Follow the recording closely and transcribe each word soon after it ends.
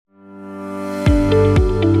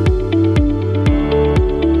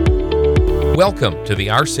Welcome to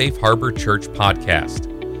the Our Safe Harbor Church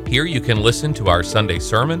podcast. Here you can listen to our Sunday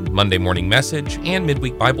sermon, Monday morning message, and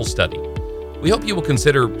midweek Bible study. We hope you will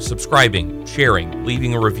consider subscribing, sharing,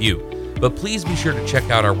 leaving a review, but please be sure to check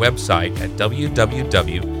out our website at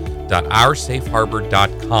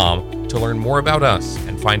www.oursafeharbor.com to learn more about us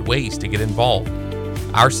and find ways to get involved.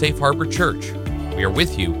 Our Safe Harbor Church, we are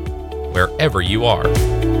with you wherever you are.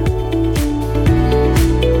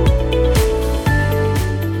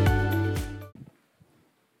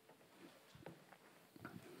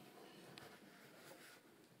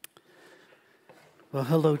 Well,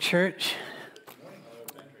 hello, church.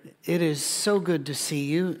 It is so good to see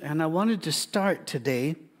you, and I wanted to start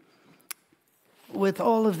today with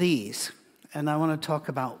all of these, and I want to talk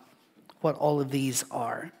about what all of these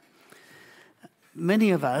are.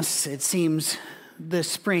 Many of us, it seems, this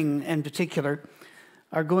spring in particular,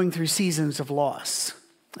 are going through seasons of loss,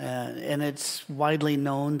 and it's widely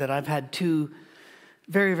known that I've had two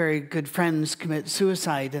very, very good friends commit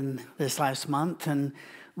suicide in this last month, and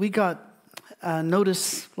we got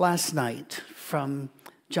notice last night from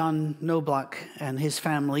John Knobloch and his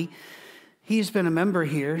family. He's been a member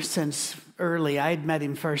here since early. I'd met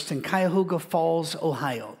him first in Cuyahoga Falls,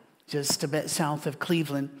 Ohio, just a bit south of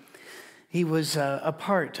Cleveland. He was a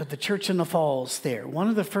part of the Church in the Falls there, one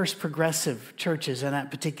of the first progressive churches in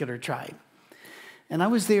that particular tribe. And I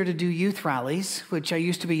was there to do youth rallies, which I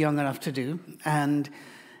used to be young enough to do, and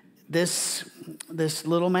this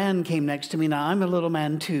little man came next to me. Now, I'm a little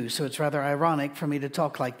man too, so it's rather ironic for me to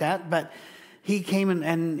talk like that. But he came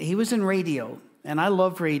and he was in radio, and I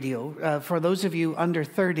love radio. For those of you under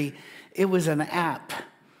 30, it was an app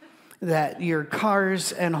that your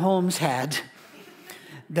cars and homes had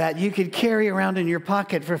that you could carry around in your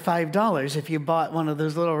pocket for $5 if you bought one of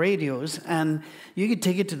those little radios. And you could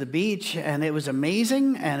take it to the beach, and it was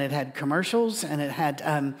amazing, and it had commercials, and it had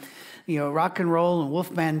rock and roll and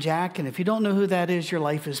Wolfman Jack. And if you don't know who that is, your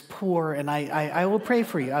life is poor. And I will pray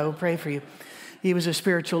for you. I will pray for you. He was a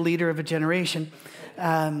spiritual leader of a generation.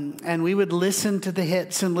 And we would listen to the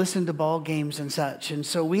hits and listen to ball games and such. And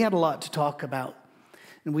so we had a lot to talk about.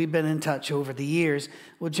 And we've been in touch over the years.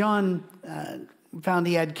 Well, John found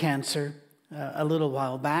he had cancer a little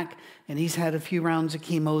while back. And he's had a few rounds of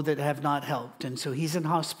chemo that have not helped. And so he's in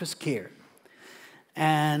hospice care.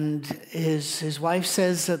 And his wife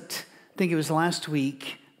says that, I think it was last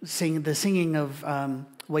week, the singing of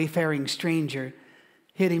Wayfaring Stranger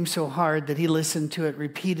hit him so hard that he listened to it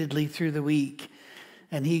repeatedly through the week.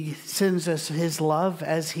 And he sends us his love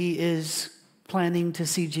as he is planning to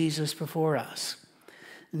see Jesus before us.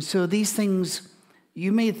 And so these things,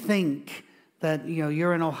 you may think that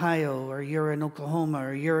you're in Ohio or you're in Oklahoma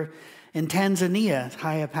or you're in Tanzania.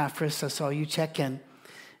 Hi, Epaphras, I saw you check in.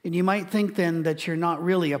 And you might think then that you're not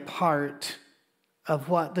really a part of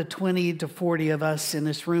what the 20 to 40 of us in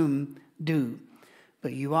this room do.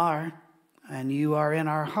 But you are, and you are in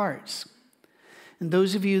our hearts. And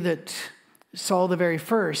those of you that saw the very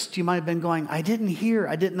first, you might have been going, I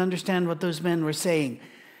didn't understand what those men were saying.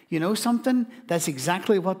 You know something? That's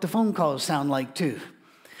exactly what the phone calls sound like too.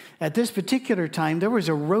 At this particular time, there was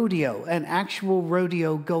a rodeo, an actual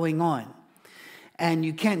rodeo going on. And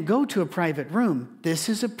you can't go to a private room. This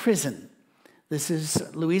is a prison. This is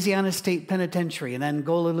Louisiana State Penitentiary in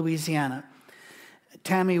Angola, Louisiana.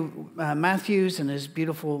 Tammy Matthews and his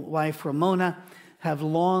beautiful wife, Ramona, have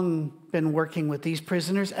long been working with these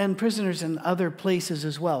prisoners and prisoners in other places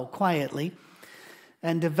as well, quietly,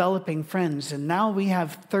 and developing friends. And now we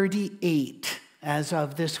have 38 as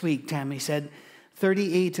of this week, Tammy said.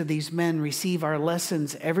 38 of these men receive our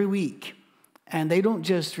lessons every week. And they don't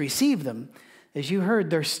just receive them. As you heard,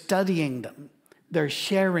 they're studying them. They're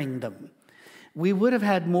sharing them. We would have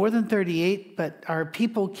had more than 38, but our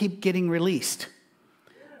people keep getting released.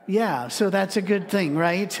 Yeah, so that's a good thing,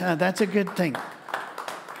 right? That's a good thing.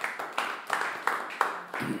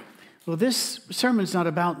 Well, this sermon's not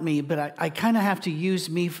about me, but I kind of have to use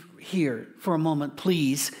me here for a moment,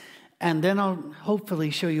 please. And then I'll hopefully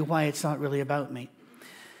show you why it's not really about me.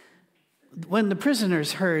 When the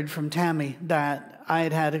prisoners heard from Tammy that I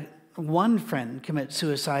had one friend commit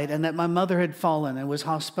suicide and that my mother had fallen and was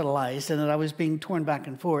hospitalized and that I was being torn back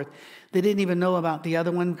and forth, they didn't even know about the other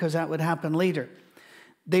one because that would happen later.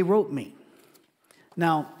 They wrote me.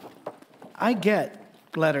 Now, I get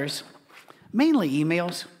letters, mainly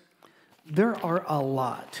emails. There are a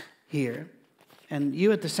lot here. And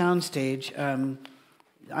you at the soundstage,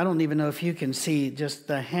 I don't even know if you can see just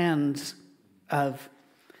the hands of...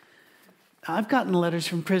 I've gotten letters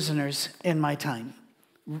from prisoners in my time.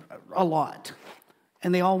 A lot.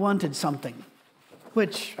 And they all wanted something,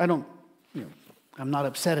 which I'm not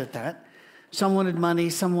upset at that. Some wanted money,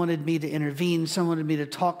 some wanted me to intervene, some wanted me to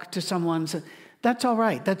talk to someone. So that's all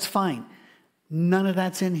right, that's fine. None of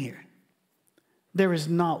that's in here. There is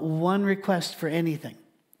not one request for anything.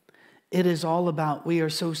 It is all about, we are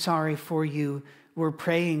so sorry for you, we're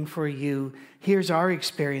praying for you, here's our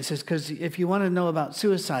experiences. Because if you want to know about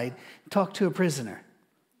suicide, talk to a prisoner.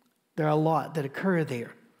 There are a lot that occur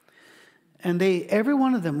there. And every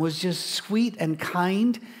one of them was just sweet and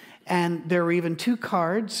kind. And there were even 2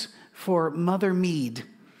 cards for Mother Mead.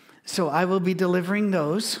 So I will be delivering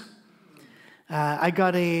those.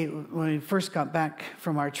 When we first got back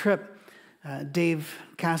from our trip, Dave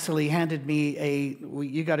Casserly handed me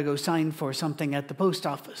you got to go sign for something at the post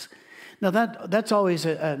office. Now that's always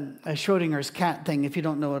a Schrodinger's cat thing if you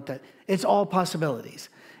don't know what that, it's all possibilities.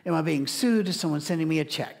 Am I being sued? Is someone sending me a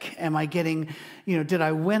check? Am I getting, did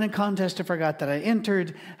I win a contest and forgot that I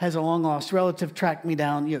entered? Has a long-lost relative tracked me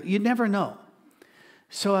down? You never know.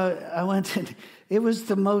 So I went, and it was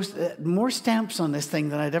the more stamps on this thing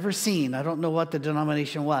than I'd ever seen. I don't know what the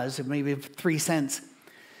denomination was, maybe 3 cents.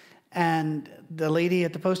 And the lady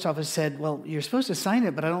at the post office said, well, you're supposed to sign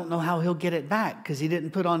it, but I don't know how he'll get it back because he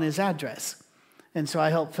didn't put on his address. And so I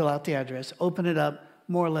helped fill out the address, open it up,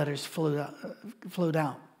 more letters flowed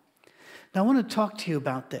out. Now, I want to talk to you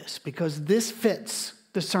about this because this fits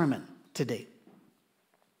the sermon today.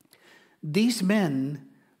 These men,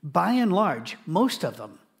 by and large, most of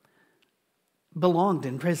them, belonged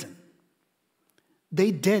in prison.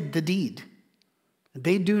 They did the deed.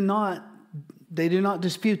 They do not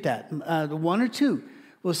dispute that. 1 or 2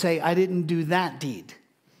 will say, I didn't do that deed,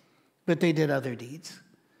 but they did other deeds.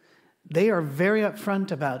 They are very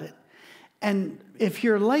upfront about it. And if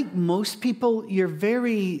you're like most people, you're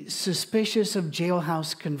very suspicious of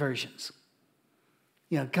jailhouse conversions.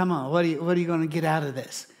 Come on, what are you going to get out of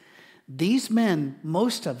this? These men,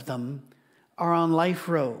 most of them, are on life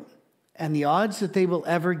row. And the odds that they will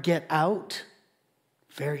ever get out,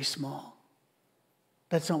 very small.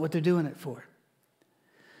 That's not what they're doing it for.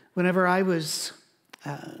 Whenever I was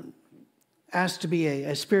asked to be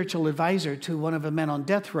a spiritual advisor to one of the men on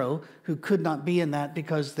death row who could not be in that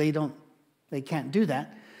because they can't do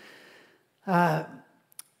that.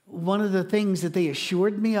 One of the things that they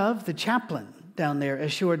assured me of, the chaplain down there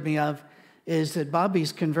assured me of, is that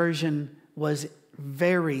Bobby's conversion was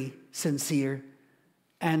very sincere.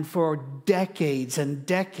 And for decades and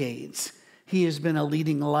decades, he has been a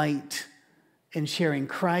leading light in sharing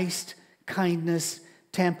Christ, kindness,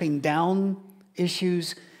 tamping down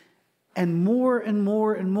issues, and more and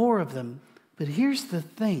more and more of them. But here's the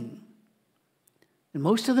thing. And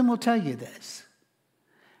most of them will tell you this.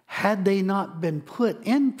 Had they not been put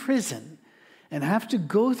in prison and have to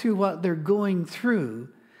go through what they're going through,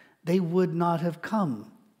 they would not have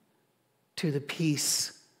come to the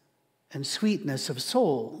peace and sweetness of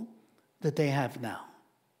soul that they have now.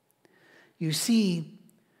 You see,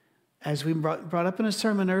 as we brought up in a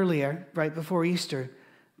sermon earlier, right before Easter,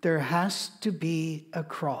 there has to be a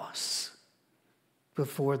cross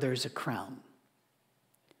before there's a crown.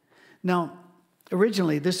 Now,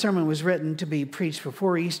 originally, this sermon was written to be preached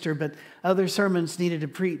before Easter, but other sermons needed to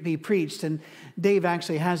be preached. And Dave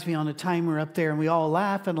actually has me on a timer up there, and we all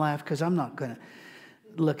laugh and laugh because I'm not going to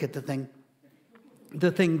look at the thing. The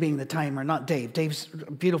thing being the timer, not Dave. Dave's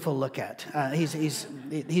a beautiful look at.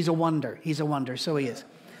 He's a wonder. He's a wonder, so he is.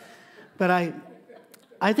 But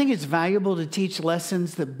I think it's valuable to teach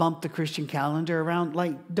lessons that bump the Christian calendar around,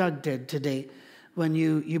 like Doug did today when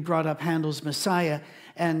you brought up Handel's Messiah.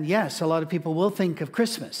 And yes, a lot of people will think of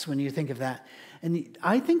Christmas when you think of that. And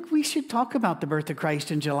I think we should talk about the birth of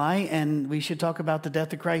Christ in July, and we should talk about the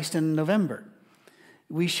death of Christ in November.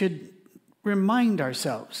 We should remind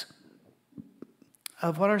ourselves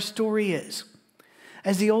of what our story is.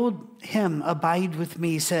 As the old hymn, Abide With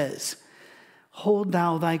Me, says, hold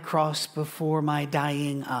thou thy cross before my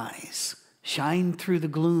dying eyes. Shine through the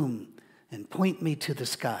gloom and point me to the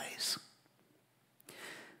skies.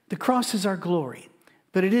 The cross is our glory,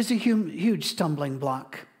 but it is a huge stumbling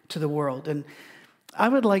block to the world. And I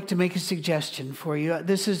would like to make a suggestion for you.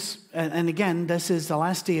 This is the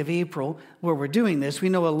last day of April where we're doing this. We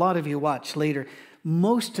know a lot of you watch later.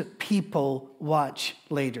 Most people watch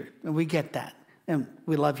later, and we get that, and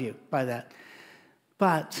we love you by that.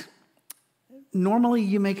 But normally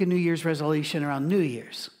you make a New Year's resolution around New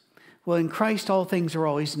Year's. Well, in Christ, all things are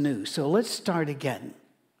always new. So let's start again.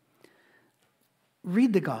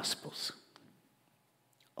 Read the Gospels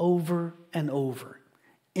over and over,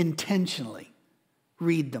 intentionally.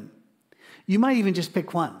 Read them. You might even just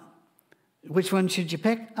pick one. Which one should you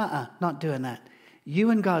pick? Not doing that.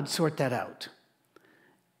 You and God sort that out.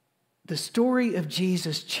 The story of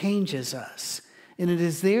Jesus changes us And it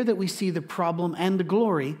is there that we see the problem and the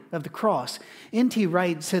glory of the cross. N.T.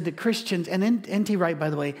 Wright said that Christians, and N.T. Wright, by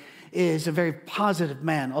the way, is a very positive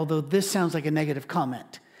man, although this sounds like a negative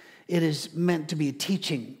comment. It is meant to be a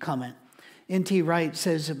teaching comment. N.T. Wright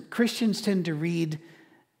says Christians tend to read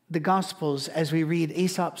the Gospels as we read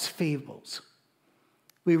Aesop's fables.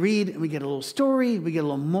 We read and we get a little story, we get a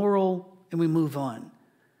little moral, and we move on.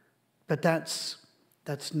 But that's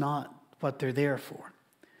not what they're there for.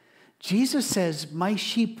 Jesus says, my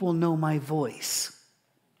sheep will know my voice.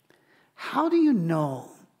 How do you know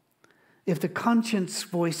if the conscience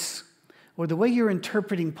voice or the way you're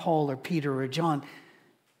interpreting Paul or Peter or John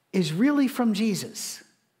is really from Jesus?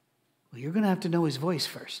 Well, you're going to have to know his voice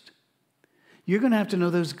first. You're going to have to know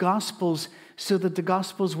those Gospels so that the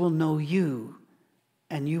Gospels will know you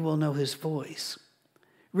and you will know his voice.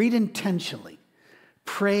 Read intentionally.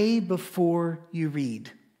 Pray before you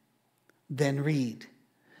read. Then read.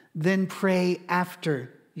 Then pray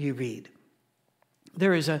after you read.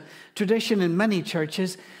 There is a tradition in many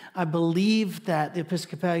churches. I believe that the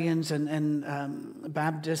Episcopalians and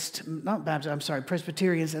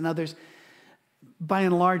Presbyterians and others, by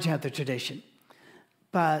and large, have the tradition.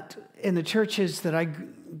 But in the churches that I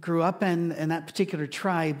grew up in that particular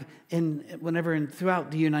tribe,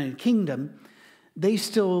 throughout the United Kingdom, they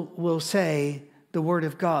still will say the Word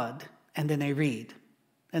of God, and then they read.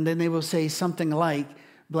 And then they will say something like,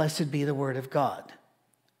 blessed be the Word of God.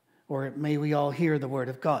 Or may we all hear the Word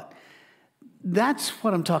of God. That's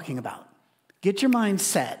what I'm talking about. Get your mind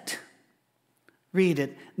set. Read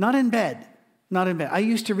it. Not in bed. Not in bed. I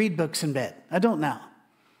used to read books in bed. I don't now.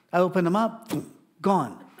 I open them up, boom,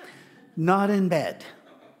 gone. Not in bed.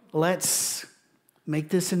 Let's make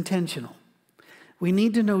this intentional. We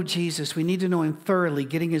need to know Jesus. We need to know him thoroughly,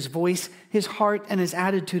 getting his voice, his heart, and his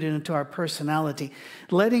attitude into our personality.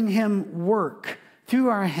 Letting him work through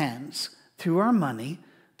our hands, through our money,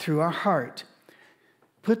 through our heart.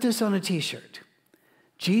 Put this on a t-shirt.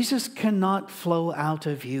 Jesus cannot flow out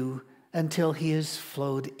of you until he has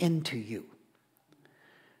flowed into you.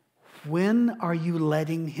 When are you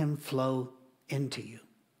letting him flow into you?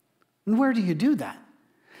 And where do you do that?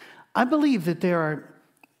 I believe that there are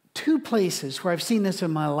two places where I've seen this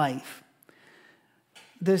in my life,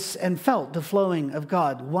 and felt the flowing of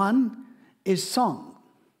God. One is song.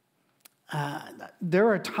 There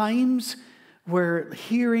are times where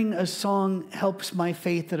hearing a song helps my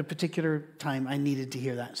faith at a particular time. I needed to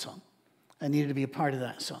hear that song. I needed to be a part of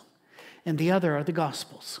that song. And the other are the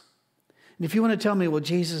Gospels. And if you want to tell me, well,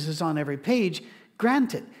 Jesus is on every page,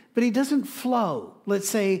 granted, but he doesn't flow. Let's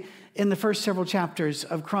say in the first several chapters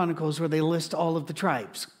of Chronicles where they list all of the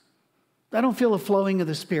tribes. I don't feel a flowing of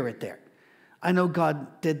the Spirit there. I know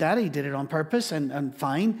God did that. He did it on purpose and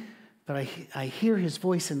fine. But I hear his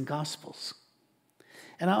voice in Gospels.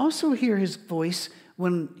 And I also hear his voice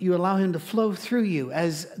when you allow him to flow through you,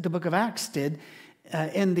 as the book of Acts did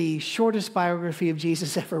in the shortest biography of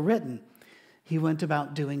Jesus ever written. He went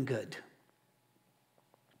about doing good.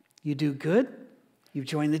 You do good, you've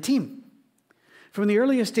joined the team. From the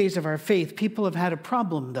earliest days of our faith, people have had a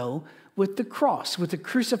problem, though, with the cross, with the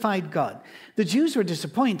crucified God. The Jews were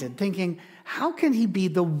disappointed, thinking, how can he be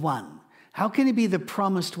the one? How can he be the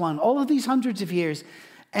promised one? All of these hundreds of years,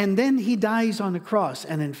 and then he dies on the cross.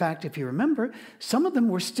 And in fact, if you remember, some of them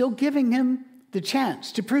were still giving him the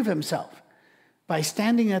chance to prove himself. By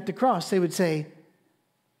standing at the cross, they would say,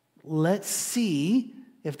 let's see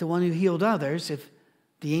if the one who healed others, if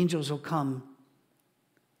the angels will come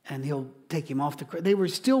and he'll take him off the cross. They were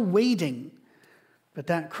still waiting. But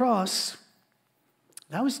that cross,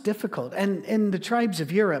 that was difficult. And in the tribes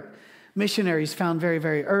of Europe, missionaries found very,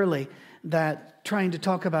 very early that trying to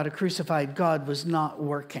talk about a crucified God was not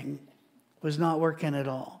working at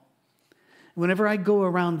all. Whenever I go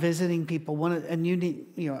around visiting people,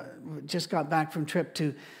 just got back from a trip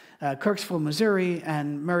to Kirksville, Missouri,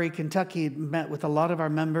 and Murray, Kentucky, met with a lot of our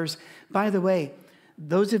members. By the way,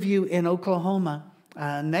 those of you in Oklahoma,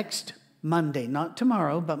 next Monday, not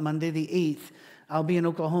tomorrow, but Monday the 8th, I'll be in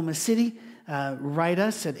Oklahoma City. Write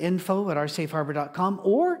us at info@oursafeharbor.com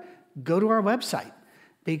or go to our website,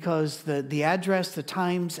 because the address, the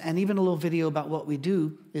times, and even a little video about what we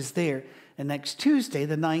do is there. And next Tuesday,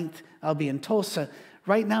 the 9th, I'll be in Tulsa.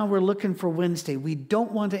 Right now, we're looking for Wednesday. We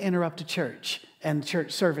don't want to interrupt a church and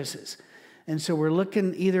church services. And so we're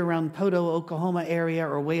looking either around Poto, Oklahoma area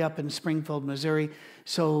or way up in Springfield, Missouri.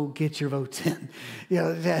 So get your votes in,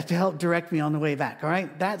 to help direct me on the way back. All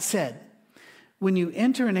right. That said, when you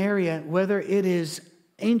enter an area, whether it is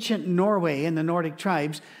ancient Norway in the Nordic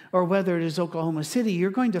tribes or whether it is Oklahoma City, you're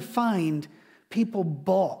going to find people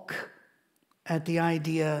balk at the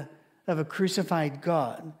idea of a crucified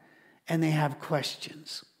God. and they have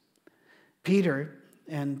questions. Peter,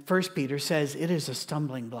 and 1 Peter says it is a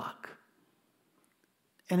stumbling block.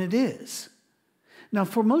 And it is. Now,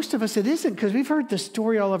 for most of us, it isn't, because we've heard the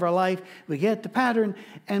story all of our life. We get the pattern,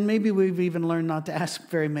 and maybe we've even learned not to ask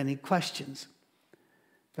very many questions.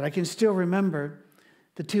 But I can still remember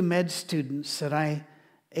the 2 med students that I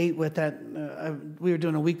ate with we were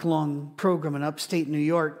doing a week-long program in upstate New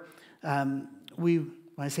York. When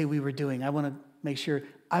I say we were doing, I want to make sure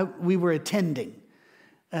we were attending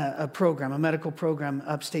a program, a medical program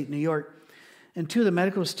upstate New York. And 2 of the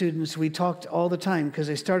medical students, we talked all the time because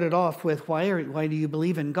they started off with, why do you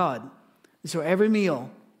believe in God? And so every meal.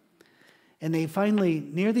 And they finally,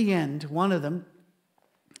 near the end, one of them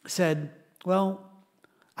said, well,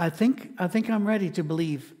 I think I'm ready to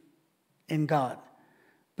believe in God,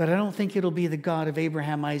 but I don't think it'll be the God of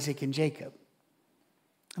Abraham, Isaac, and Jacob.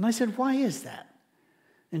 And I said, why is that?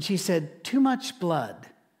 And she said, too much blood,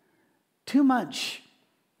 too much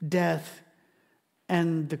death,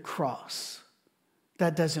 and the cross.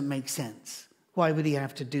 That doesn't make sense. Why would he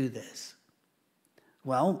have to do this?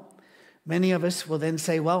 Well, many of us will then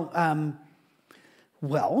say, well,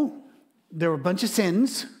 there were a bunch of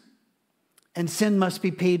sins, and sin must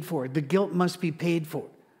be paid for. The guilt must be paid for.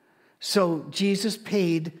 So Jesus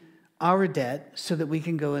paid our debt so that we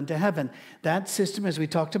can go into heaven. That system, as we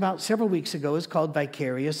talked about several weeks ago, is called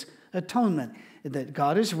vicarious atonement. That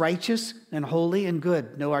God is righteous and holy and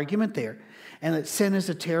good. No argument there. And that sin is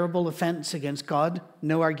a terrible offense against God.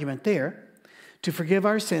 No argument there. To forgive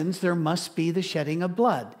our sins, there must be the shedding of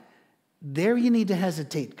blood. There you need to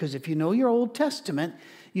hesitate, because if you know your Old Testament,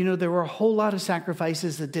 you know there were a whole lot of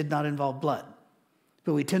sacrifices that did not involve blood.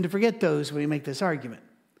 But we tend to forget those when we make this argument.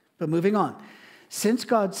 But moving on. Since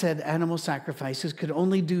God said animal sacrifices could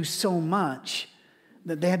only do so much,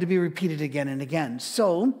 that they had to be repeated again and again.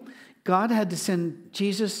 So God had to send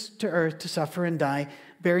Jesus to earth to suffer and die,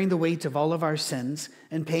 bearing the weight of all of our sins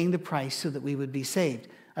and paying the price so that we would be saved.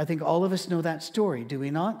 I think all of us know that story, do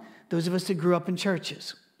we not? Those of us that grew up in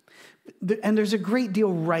churches. And there's a great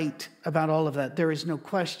deal right about all of that. There is no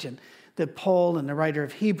question that Paul and the writer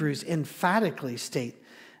of Hebrews emphatically state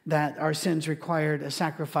that our sins required a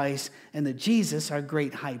sacrifice and that Jesus, our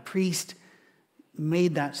great high priest,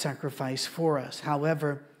 made that sacrifice for us.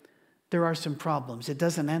 However, there are some problems. It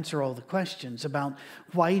doesn't answer all the questions about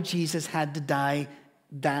why Jesus had to die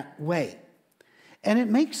that way. And it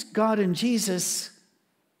makes God and Jesus,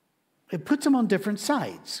 it puts them on different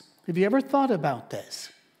sides. Have you ever thought about this?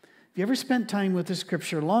 Have you ever spent time with the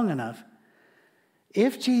scripture long enough?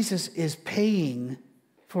 If Jesus is paying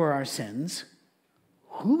for our sins,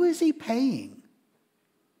 who is he paying?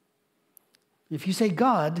 If you say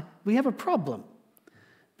God, we have a problem,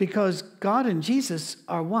 because God and Jesus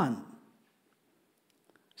are one.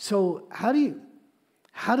 So how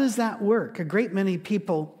does that work? A great many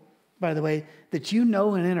people, by the way, that you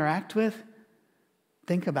know and interact with,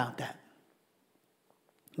 think about that.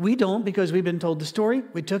 We don't, because we've been told the story.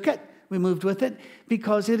 We took it. We moved with it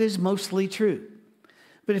because it is mostly true.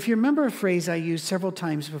 But if you remember a phrase I used several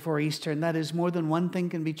times before Easter, and that is more than one thing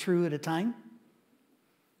can be true at a time.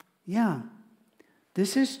 Yeah,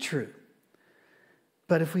 this is true.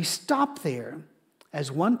 But if we stop there,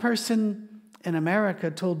 as one person in America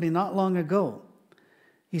told me not long ago,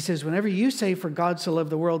 he says, whenever you say for God so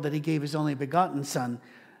loved the world that he gave his only begotten son,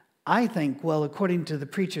 I think, well, according to the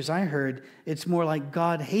preachers I heard, it's more like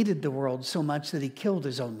God hated the world so much that he killed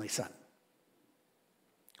his only son.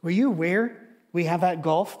 Were you aware we have that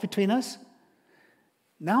gulf between us?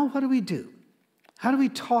 Now what do? How do we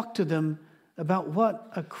talk to them about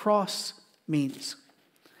what a cross means?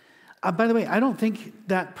 By the way, I don't think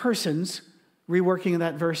that person's reworking of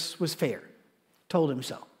that verse was fair. Told him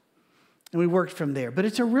so. And we worked from there. But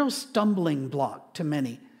it's a real stumbling block to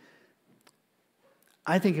many.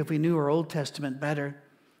 I think if we knew our Old Testament better,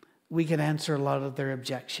 we could answer a lot of their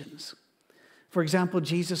objections. For example,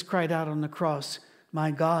 Jesus cried out on the cross, my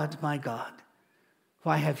God,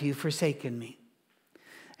 why have you forsaken me?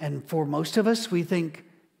 And for most of us, we think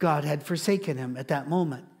God had forsaken him at that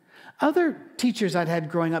moment. Other teachers I'd had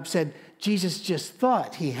growing up said Jesus just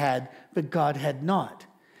thought he had, but God had not.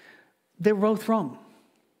 They're both wrong.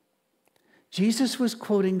 Jesus was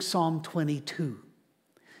quoting Psalm 22.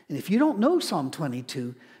 And if you don't know Psalm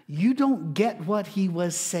 22, you don't get what he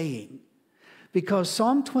was saying. Because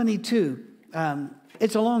Psalm 22,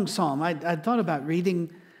 it's a long psalm. I thought about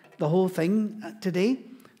reading the whole thing today.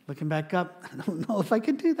 Looking back up, I don't know if I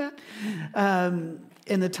could do that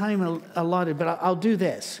in the time allotted, but I'll do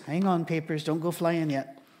this. Hang on, papers, don't go flying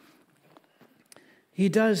yet. He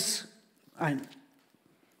does,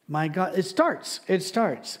 my God, it starts.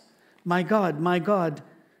 My God,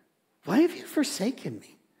 why have you forsaken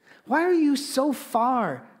me? Why are you so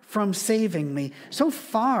far from saving me, so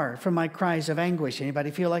far from my cries of anguish?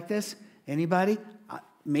 Anybody feel like this? Anybody?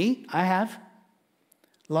 Me? I have.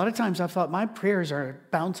 A lot of times I've thought my prayers are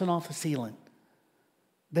bouncing off the ceiling.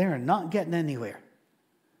 They are not getting anywhere.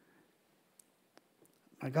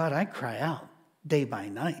 My God, I cry out day by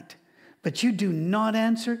night, but you do not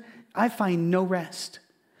answer. I find no rest.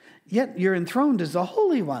 Yet you're enthroned as the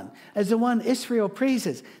Holy One, as the one Israel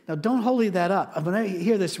praises. Now, don't holy that up. When I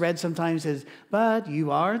hear this read sometimes as, but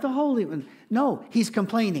you are the Holy One. No, he's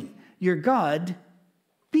complaining. You're God,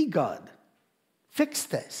 be God. Fix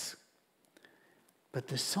this. But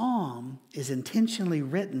the psalm is intentionally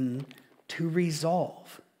written to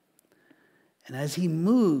resolve. And as he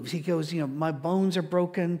moves, he goes, my bones are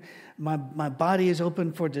broken. My body is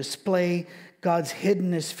open for display. God's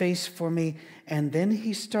hidden his face for me. And then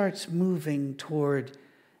he starts moving toward,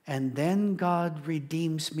 and then God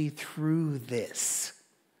redeems me through this.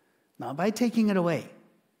 Not by taking it away,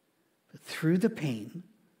 but through the pain,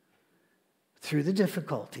 through the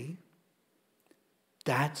difficulty.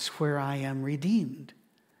 That's where I am redeemed.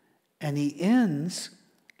 And he ends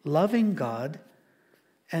loving God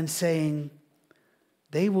and saying,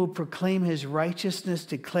 they will proclaim his righteousness,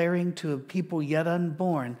 declaring to a people yet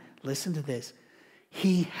unborn, listen to this,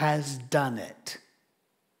 he has done it.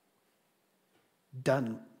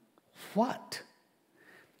 Done what?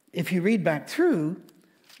 If you read back through,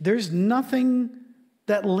 there's nothing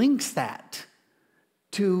that links that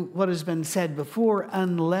to what has been said before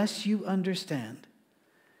unless you understand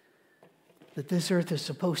that this earth is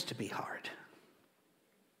supposed to be hard.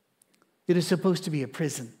 It is supposed to be a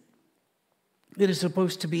prison. It is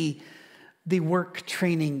supposed to be the work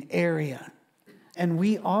training area. And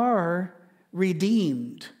we are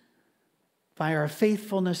redeemed by our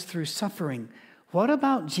faithfulness through suffering. What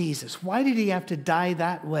about Jesus? Why did he have to die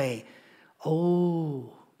that way?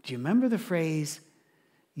 Oh, do you remember the phrase,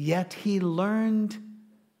 yet he learned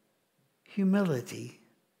humility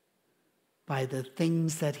by the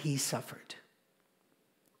things that he suffered?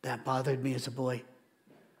 That bothered me as a boy.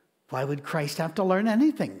 Why would Christ have to learn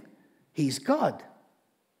anything? He's God.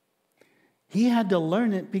 He had to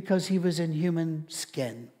learn it because he was in human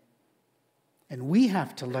skin. And we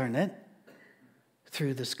have to learn it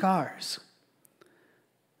through the scars.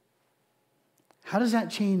 How does that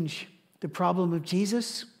change the problem of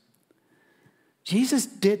Jesus? Jesus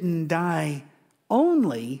didn't die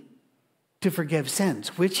only to forgive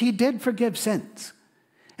sins, which he did forgive sins.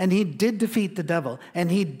 And he did defeat the devil.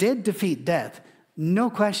 And he did defeat death. No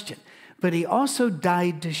question. But he also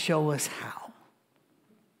died to show us how.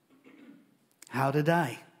 How to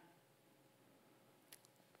die.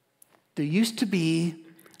 There used to be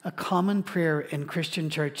a common prayer in Christian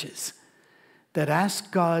churches that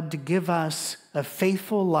asked God to give us a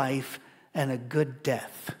faithful life and a good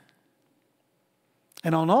death.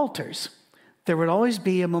 And on altars, there would always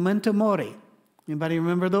be a memento mori. Anybody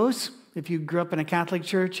remember those? If you grew up in a Catholic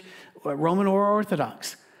church, Roman or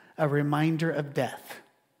Orthodox, a reminder of death.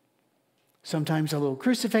 Sometimes a little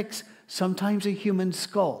crucifix, sometimes a human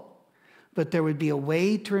skull. But there would be a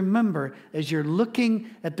way to remember as you're looking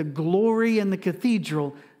at the glory in the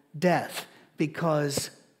cathedral, death, because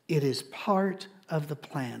it is part of the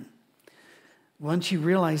plan. Once you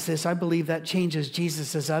realize this, I believe that changes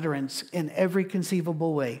Jesus' utterance in every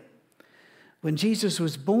conceivable way. When Jesus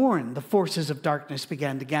was born, the forces of darkness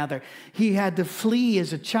began to gather. He had to flee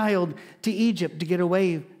as a child to Egypt to get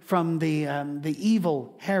away from the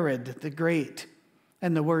evil Herod the Great.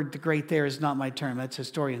 And the word "the great" there is not my term. That's a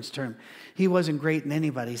historian's term. He wasn't great in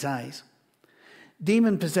anybody's eyes.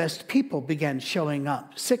 Demon-possessed people began showing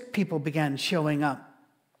up. Sick people began showing up.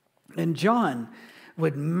 And John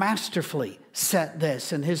would masterfully set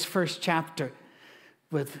this in his first chapter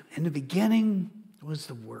with, in the beginning was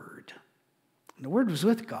the Word. And the Word was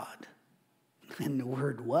with God. And the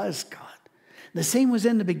Word was God. The same was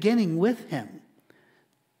in the beginning with him.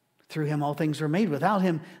 Through him all things were made. Without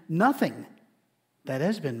him, nothing that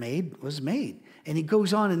has been made was made. And he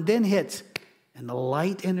goes on and then hits, and the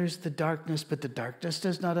light enters the darkness, but the darkness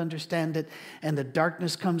does not understand it, and the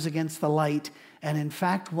darkness comes against the light. And in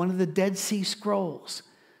fact, one of the Dead Sea Scrolls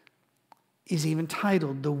is even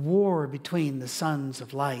titled "The War Between the Sons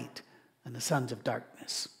of Light and the Sons of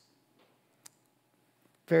Darkness."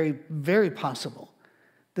 Very, very possible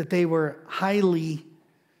that they were highly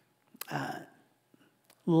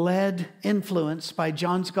influenced by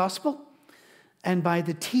John's gospel and by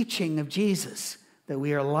the teaching of Jesus, that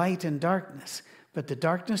we are light and darkness. But the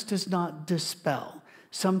darkness does not dispel.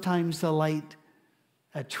 Sometimes the light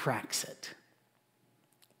attracts it.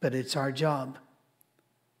 But it's our job.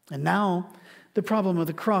 And now the problem of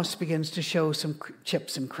the cross begins to show some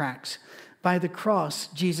chips and cracks. By the cross,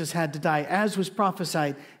 Jesus had to die, as was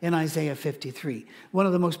prophesied in Isaiah 53, one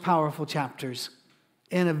of the most powerful chapters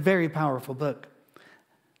in a very powerful book.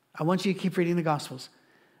 I want you to keep reading the Gospels,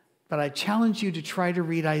 but I challenge you to try to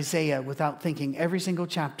read Isaiah without thinking every single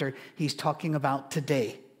chapter he's talking about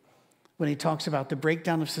today. When he talks about the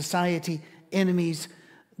breakdown of society, enemies,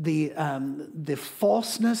 the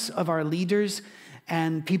falseness of our leaders,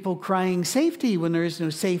 and people crying safety when there is no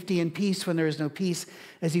safety, and peace when there is no peace.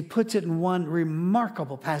 As he puts it in one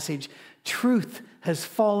remarkable passage, truth has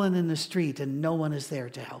fallen in the street and no one is there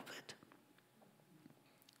to help it.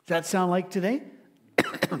 Does that sound like today?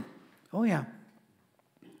 Oh yeah.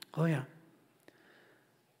 Oh yeah.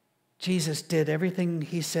 Jesus did everything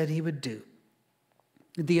he said he would do.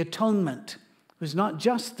 The atonement was not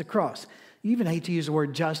just the cross. You even hate to use the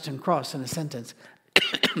word just and cross in a sentence.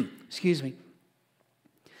 Excuse me.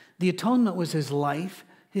 The atonement was his life,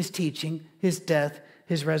 his teaching, his death,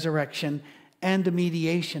 his resurrection, and the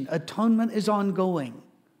mediation. Atonement is ongoing.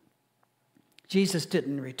 Jesus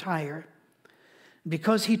didn't retire.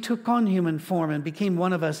 Because he took on human form and became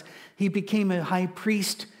one of us, he became a high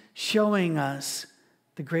priest, showing us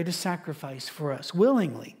the greatest sacrifice for us,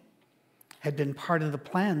 willingly, had been part of the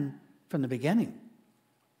plan from the beginning.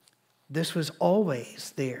 This was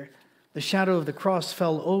always there. The shadow of the cross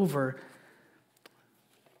fell over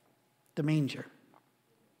the manger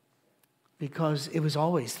because it was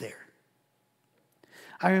always there.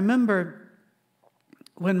 I remember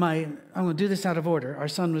when I'm going to do this out of order. Our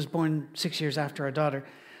son was born 6 years after our daughter.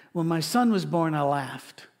 When my son was born, I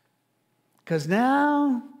laughed because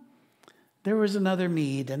now there was another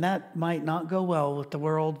Meade, and that might not go well with the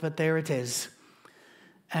world, but there it is.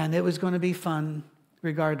 And it was going to be fun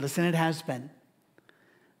regardless, and it has been.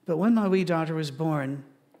 But when my wee daughter was born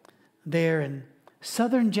there in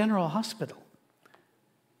Southern General Hospital,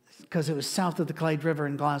 because it was south of the Clyde River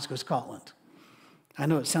in Glasgow, Scotland. I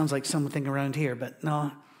know it sounds like something around here, but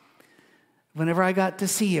no. Whenever I got to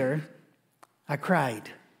see her, I cried.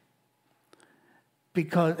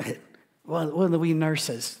 Because one of the wee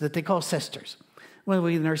nurses that they call sisters, one of the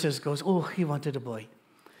wee nurses goes, "Oh, he wanted a boy."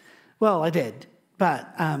 Well, I did.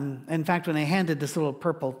 But in fact, when they handed this little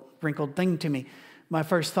purple wrinkled thing to me, my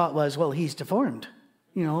first thought was, well, he's deformed,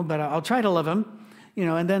 but I'll try to love him,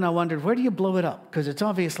 and then I wondered, where do you blow it up? Because it's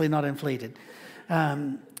obviously not inflated.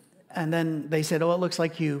 And then they said, oh, it looks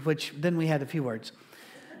like you, which then we had a few words.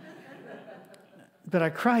 But I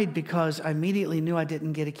cried because I immediately knew I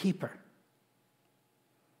didn't get a keeper.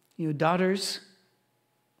 Daughters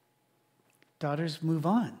move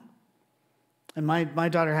on. And my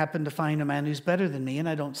daughter happened to find a man who's better than me, and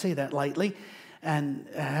I don't say that lightly. And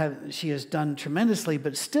she has done tremendously,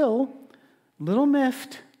 but still a little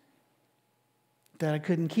miffed that I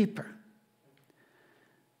couldn't keep her.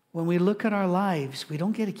 When we look at our lives, we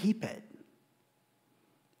don't get to keep it.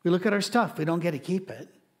 We look at our stuff, we don't get to keep it.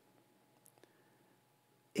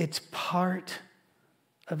 It's part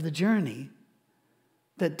of the journey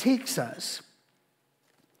that takes us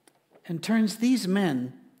and turns these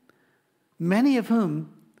men, many of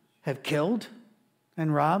whom have killed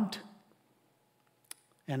and robbed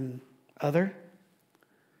and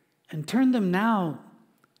turn them now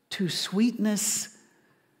to sweetness.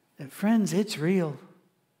 And friends, it's real.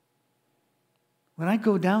 When I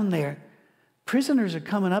go down there, prisoners are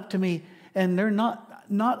coming up to me, and they're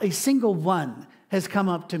not a single one has come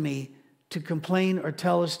up to me to complain or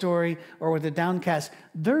tell a story or with a downcast.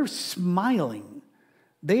 They're smiling.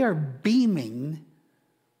 They are beaming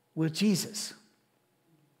with Jesus.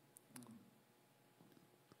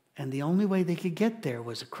 And the only way they could get there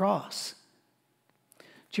was a cross. Do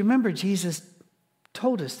you remember Jesus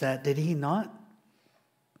told us that, did he not?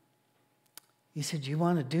 He said, you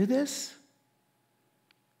want to do this?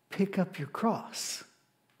 Pick up your cross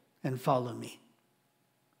and follow me.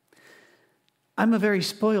 I'm a very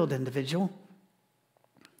spoiled individual.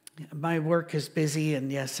 My work is busy,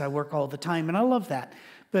 and yes, I work all the time, and I love that.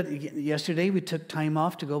 But yesterday we took time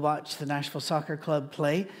off to go watch the Nashville Soccer Club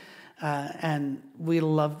play, and we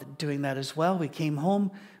loved doing that as well. We came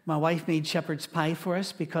home. My wife made shepherd's pie for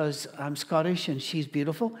us because I'm Scottish and she's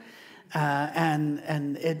beautiful.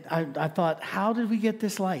 I thought, how did we get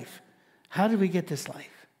this life? How did we get this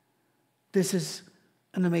life? This is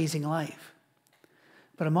an amazing life.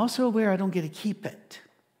 But I'm also aware I don't get to keep it.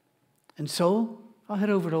 And so I'll head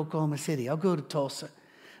over to Oklahoma City. I'll go to Tulsa.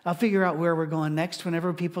 I'll figure out where we're going next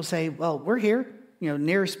whenever people say, well, we're here,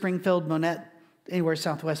 near Springfield, Monette, anywhere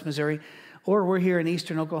southwest Missouri, or we're here in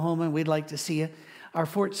eastern Oklahoma and we'd like to see you. Our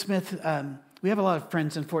Fort Smith, we have a lot of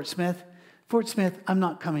friends in Fort Smith. Fort Smith, I'm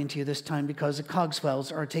not coming to you this time because the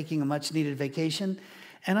Cogswells are taking a much-needed vacation,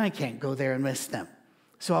 and I can't go there and miss them.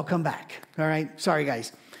 So I'll come back, all right? Sorry,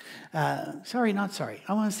 guys. Sorry, not sorry.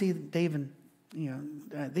 I want to see Dave and,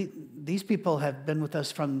 these people have been with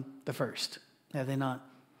us from the first, have they not?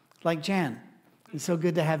 Like Jan. It's so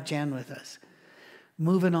good to have Jan with us.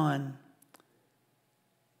 Moving on.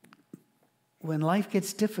 When life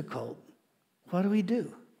gets difficult, what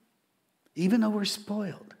do? Even though we're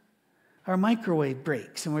spoiled. Our microwave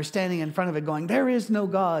breaks and we're standing in front of it going, there is no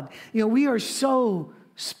God. We are so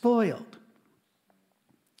spoiled.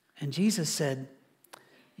 And Jesus said,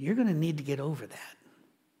 you're going to need to get over that.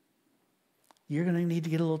 You're going to need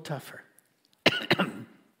to get a little tougher.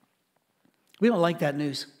 We don't like that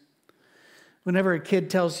news. Whenever a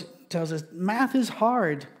kid tells us, math is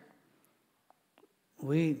hard,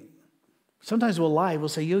 sometimes we'll lie. We'll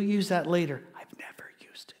say, you'll use that later. I've never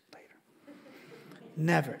used it later.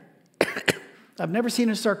 Never. I've never seen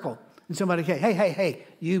a circle. And somebody say, hey,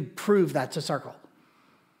 you prove that's a circle.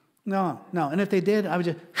 No. And if they did, I would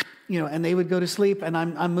just, and they would go to sleep and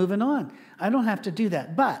I'm moving on. I don't have to do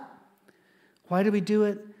that. But why do we do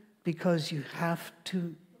it? Because you have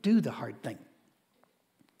to do the hard thing.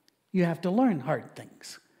 You have to learn hard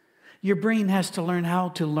things. Your brain has to learn how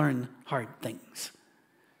to learn hard things.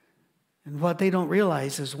 And what they don't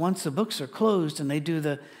realize is once the books are closed and they do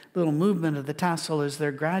the little movement of the tassel as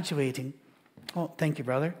they're graduating. Oh, thank you,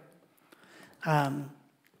 brother.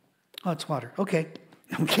 It's water. Okay.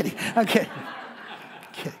 I'm kidding. Okay.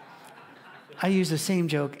 Kidding. I use the same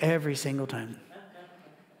joke every single time.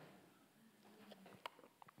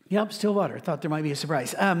 Yep, still water. Thought there might be a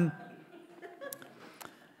surprise.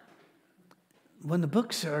 When the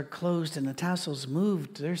books are closed and the tassel's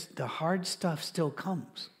moved, the hard stuff still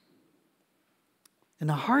comes. And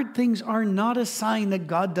the hard things are not a sign that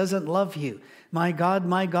God doesn't love you. My God,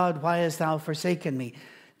 why hast thou forsaken me?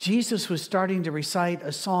 Jesus was starting to recite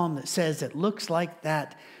a psalm that says it looks like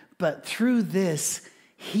that, but through this,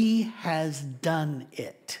 he has done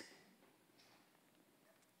it.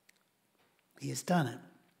 He has done it.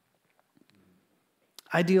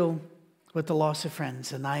 I deal with the loss of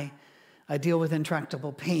friends, and I deal with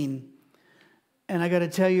intractable pain. And I got to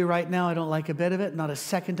tell you right now, I don't like a bit of it, not a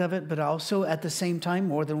second of it, but also at the same time,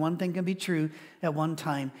 more than one thing can be true at one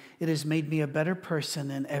time. It has made me a better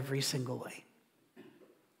person in every single way.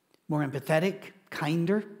 More empathetic,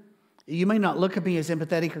 kinder. You may not look at me as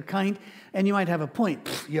empathetic or kind, and you might have a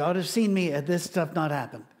point. You ought to have seen me at this stuff not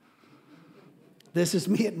happen. This is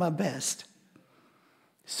me at my best.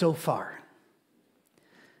 So far.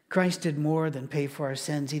 Christ did more than pay for our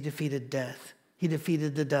sins. He defeated death. He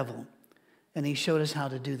defeated the devil. And he showed us how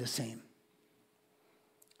to do the same.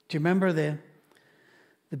 Do you remember the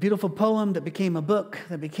beautiful poem that became a book,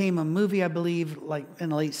 that became a movie, I believe, like in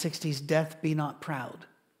the late 60s, Death Be Not Proud?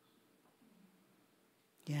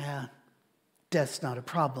 Yeah, death's not a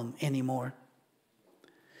problem anymore.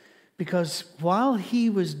 Because while he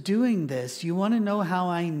was doing this, you want to know how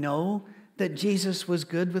I know that Jesus was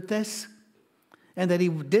good with this? And that he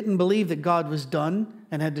didn't believe that God was done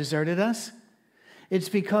and had deserted us? It's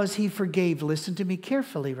because he forgave. Listen to me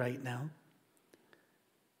carefully right now.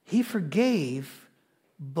 He forgave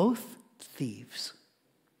both thieves.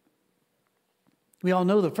 We all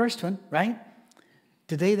know the first one, right?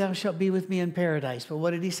 Today thou shalt be with me in paradise. But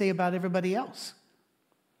what did he say about everybody else?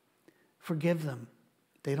 Forgive them.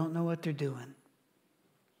 They don't know what they're doing.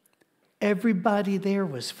 Everybody there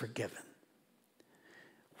was forgiven.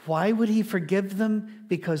 Why would he forgive them?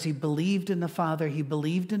 Because he believed in the Father, he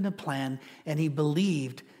believed in the plan, and he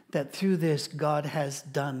believed that through this God has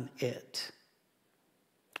done it.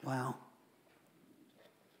 Wow.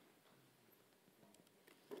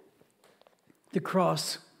 The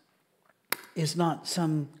cross is not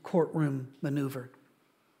some courtroom maneuver,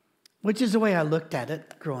 which is the way I looked at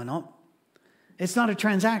it growing up. It's not a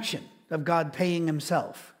transaction of God paying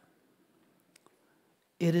himself.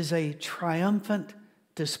 It is a triumphant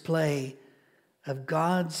display of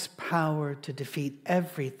God's power to defeat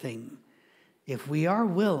everything if we are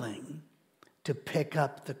willing to pick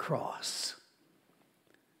up the cross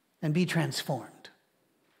and be transformed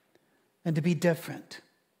and to be different.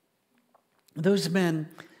 Those men,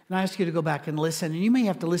 and I ask you to go back and listen, and you may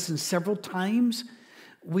have to listen several times.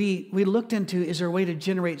 We looked into, is there a way to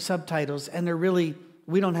generate subtitles? And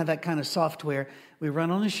we don't have that kind of software. We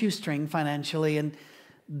run on a shoestring financially, and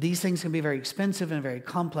these things can be very expensive and very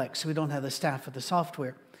complex, so we don't have the staff of the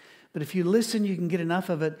software. But if you listen, you can get enough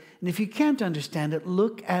of it. And if you can't understand it,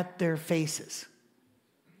 look at their faces.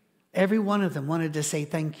 Every one of them wanted to say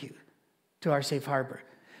thank you to our Safe Harbor.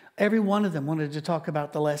 Every one of them wanted to talk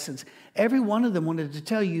about the lessons. Every one of them wanted to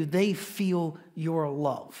tell you they feel your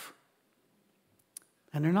love.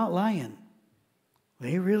 And they're not lying.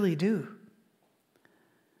 They really do.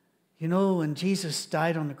 You know, when Jesus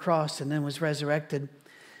died on the cross and then was resurrected,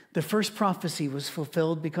 the first prophecy was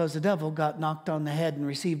fulfilled because the devil got knocked on the head and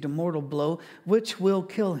received a mortal blow, which will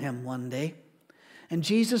kill him one day. And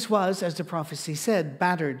Jesus was, as the prophecy said,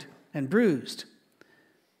 battered and bruised.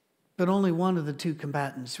 But only one of the two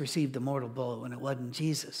combatants received the mortal blow, and it wasn't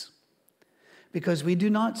Jesus. Because we do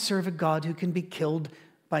not serve a God who can be killed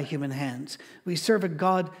by human hands. We serve a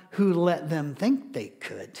God who let them think they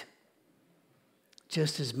could.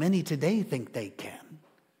 Just as many today think they can.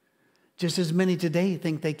 Just as many today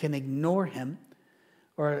think they can ignore him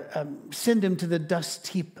or send him to the dust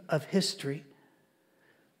heap of history.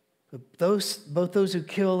 But both those who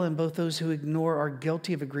kill and both those who ignore are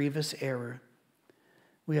guilty of a grievous error.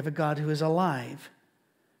 We have a God who is alive,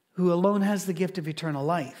 who alone has the gift of eternal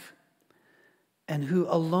life, and who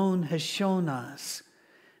alone has shown us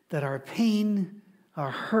that our pain,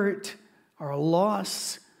 our hurt, our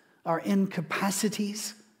loss, our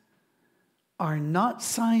incapacities are not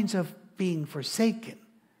signs of being forsaken,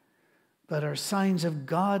 but are signs of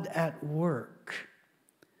God at work,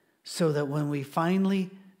 so that when we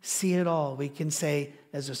finally see it all, we can say,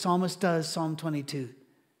 as the psalmist does, Psalm 22,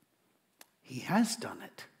 he has done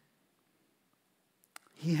it.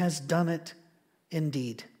 He has done it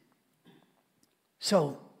indeed.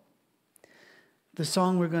 So, the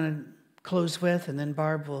song we're going to close with, and then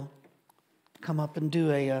Barb will come up and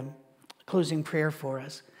do a closing prayer for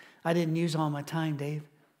us. I didn't use all my time, Dave.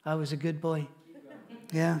 I was a good boy.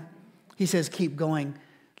 Yeah. He says, keep going.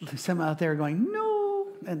 Some out there are going, no.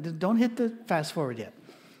 And don't hit the fast forward yet.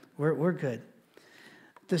 We're good.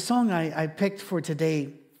 The song I picked for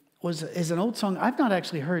today is an old song I've not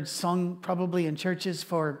actually heard sung probably in churches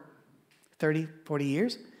for 30, 40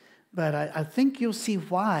 years. But I think you'll see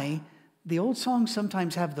why the old songs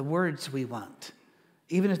sometimes have the words we want,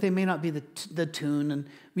 even if they may not be the tune and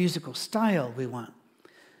musical style we want.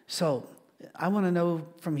 So I want to know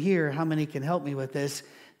from here how many can help me with this.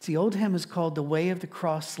 The old hymn is called "The Way of the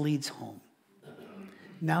Cross Leads Home."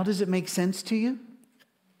 Now, does it make sense to you?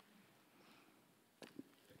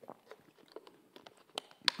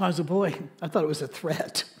 I was a boy. I thought it was a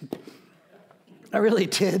threat. I really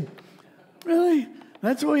did. Really?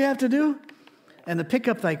 That's what we have to do? And the pick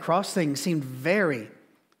up thy cross thing seemed very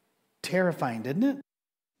terrifying, didn't it?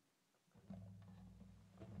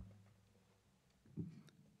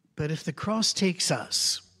 But if the cross takes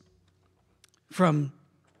us from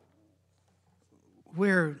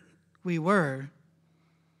where we were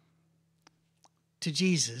to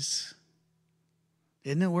Jesus,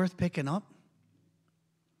 isn't it worth picking up?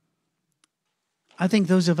 I think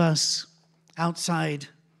those of us outside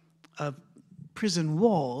of prison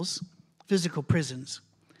walls, physical prisons,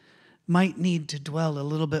 might need to dwell a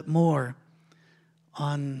little bit more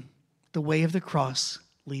on the way of the cross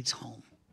leads home.